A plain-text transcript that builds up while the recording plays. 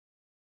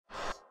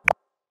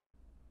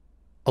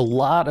a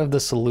lot of the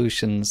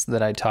solutions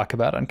that I talk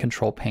about on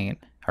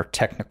Ctrl+Paint are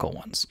technical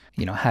ones.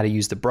 You know, how to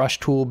use the brush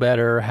tool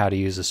better, how to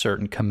use a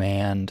certain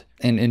command,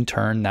 and in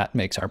turn, that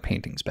makes our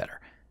paintings better.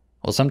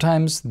 Well,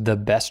 sometimes the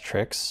best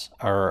tricks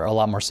are a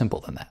lot more simple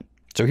than that.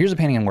 So here's a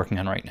painting I'm working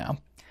on right now,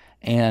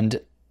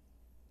 and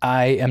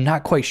I am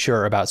not quite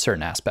sure about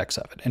certain aspects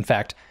of it. In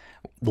fact,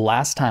 the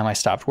last time I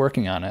stopped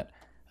working on it,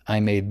 I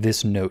made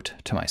this note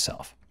to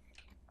myself.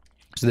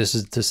 So this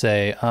is to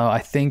say, oh, I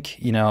think,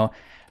 you know,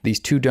 these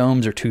two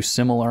domes are too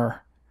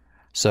similar.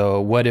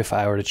 So what if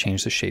I were to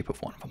change the shape of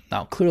one of them?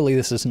 Now, clearly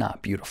this is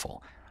not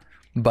beautiful,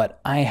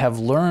 but I have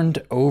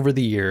learned over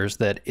the years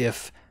that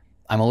if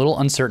I'm a little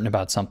uncertain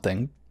about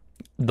something,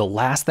 the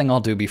last thing I'll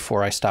do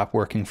before I stop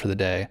working for the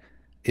day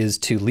is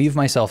to leave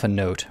myself a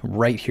note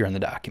right here in the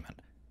document.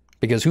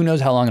 Because who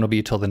knows how long it'll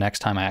be till the next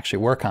time I actually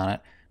work on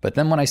it. But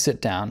then when I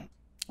sit down,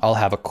 I'll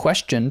have a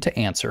question to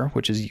answer,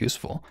 which is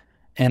useful.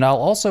 And I'll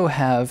also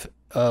have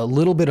a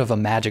little bit of a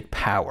magic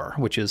power,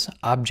 which is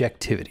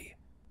objectivity.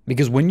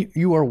 Because when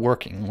you are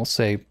working, let's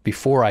say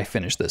before I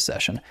finished this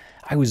session,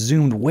 I was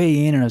zoomed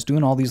way in and I was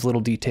doing all these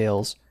little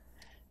details,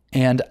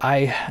 and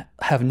I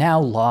have now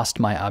lost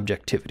my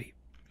objectivity.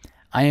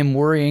 I am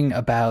worrying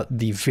about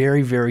the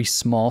very, very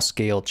small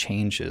scale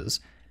changes,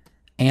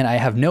 and I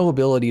have no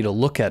ability to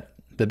look at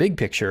the big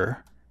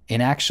picture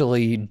and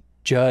actually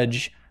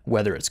judge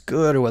whether it's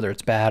good or whether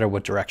it's bad or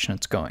what direction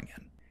it's going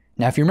in.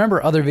 Now, if you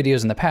remember other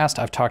videos in the past,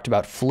 I've talked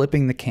about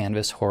flipping the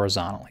canvas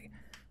horizontally.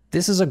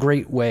 This is a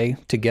great way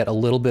to get a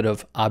little bit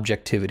of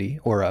objectivity,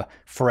 or a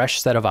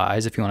fresh set of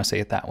eyes, if you want to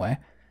say it that way,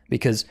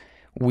 because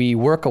we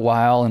work a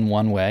while in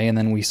one way and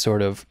then we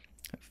sort of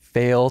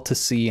fail to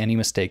see any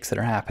mistakes that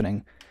are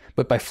happening.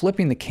 But by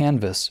flipping the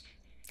canvas,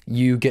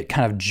 you get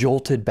kind of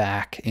jolted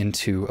back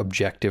into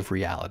objective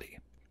reality.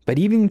 But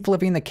even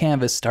flipping the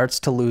canvas starts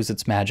to lose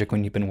its magic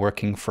when you've been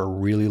working for a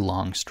really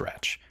long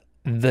stretch.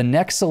 The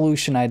next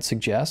solution I'd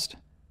suggest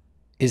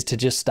is to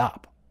just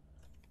stop.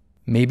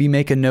 Maybe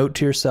make a note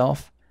to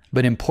yourself,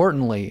 but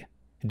importantly,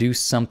 do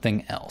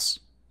something else.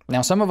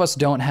 Now, some of us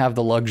don't have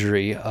the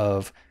luxury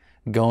of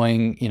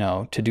going,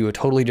 to do a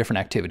totally different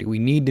activity. We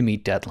need to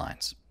meet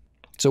deadlines.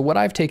 So what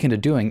I've taken to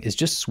doing is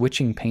just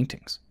switching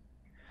paintings.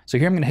 So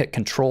here I'm going to hit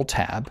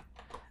Ctrl+Tab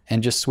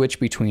and just switch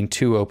between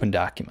two open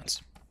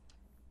documents.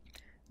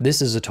 This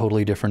is a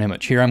totally different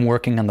image. Here I'm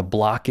working on the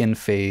block-in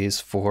phase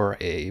for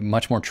a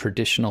much more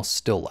traditional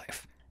still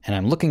life. And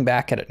I'm looking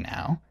back at it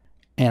now,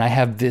 and I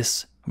have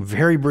this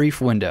very brief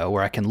window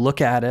where I can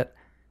look at it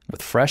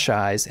with fresh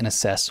eyes and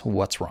assess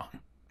what's wrong.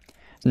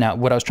 Now,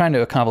 what I was trying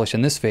to accomplish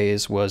in this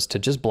phase was to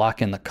just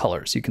block in the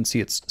colors. You can see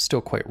it's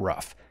still quite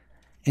rough.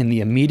 And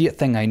the immediate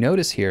thing I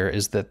notice here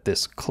is that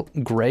this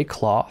gray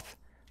cloth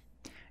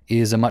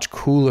is a much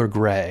cooler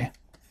gray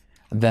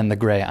than the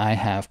gray I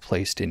have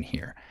placed in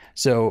here.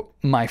 So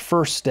my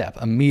first step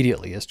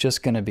immediately is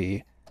just going to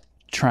be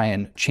try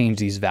and change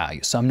these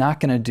values. So I'm not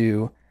going to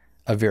do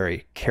a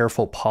very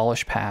careful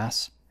polish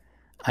pass.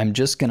 I'm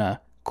just going to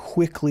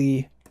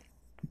quickly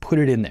put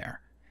it in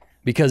there,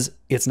 because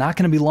it's not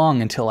going to be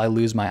long until I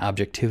lose my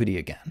objectivity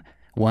again.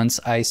 Once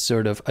I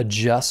sort of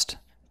adjust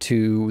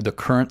to the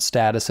current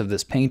status of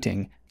this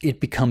painting, it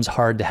becomes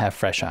hard to have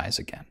fresh eyes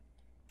again.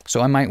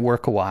 So I might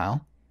work a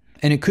while,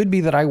 and it could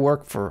be that I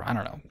work for,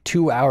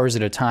 2 hours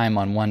at a time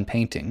on one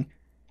painting,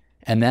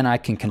 and then I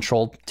can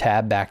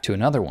Ctrl+Tab back to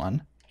another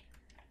one,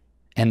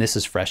 and this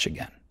is fresh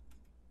again.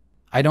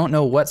 I don't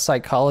know what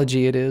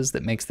psychology it is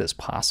that makes this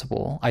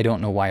possible. I don't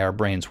know why our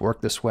brains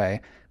work this way,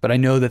 but I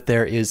know that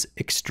there is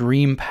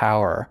extreme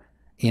power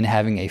in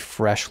having a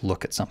fresh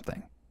look at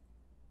something.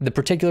 The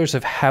particulars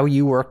of how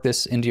you work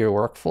this into your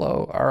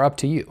workflow are up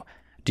to you.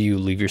 Do you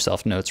leave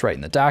yourself notes right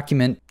in the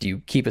document? Do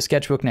you keep a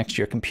sketchbook next to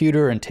your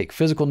computer and take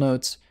physical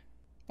notes?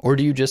 Or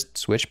do you just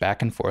switch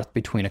back and forth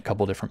between a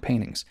couple different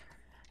paintings?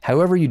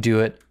 However you do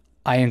it,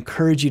 I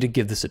encourage you to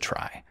give this a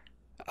try.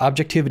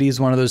 Objectivity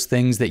is one of those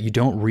things that you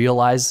don't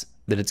realize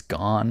that it's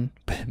gone,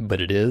 but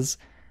it is.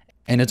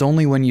 And it's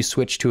only when you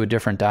switch to a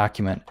different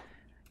document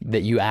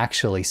that you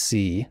actually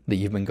see that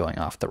you've been going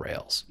off the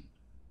rails.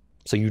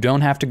 So you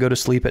don't have to go to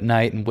sleep at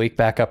night and wake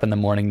back up in the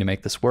morning to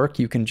make this work.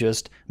 You can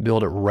just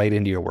build it right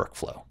into your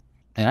workflow.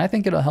 And I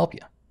think it'll help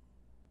you.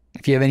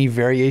 If you have any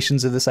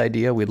variations of this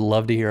idea, we'd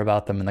love to hear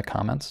about them in the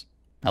comments.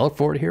 I look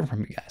forward to hearing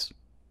from you guys.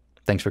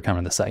 Thanks for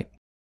coming to the site.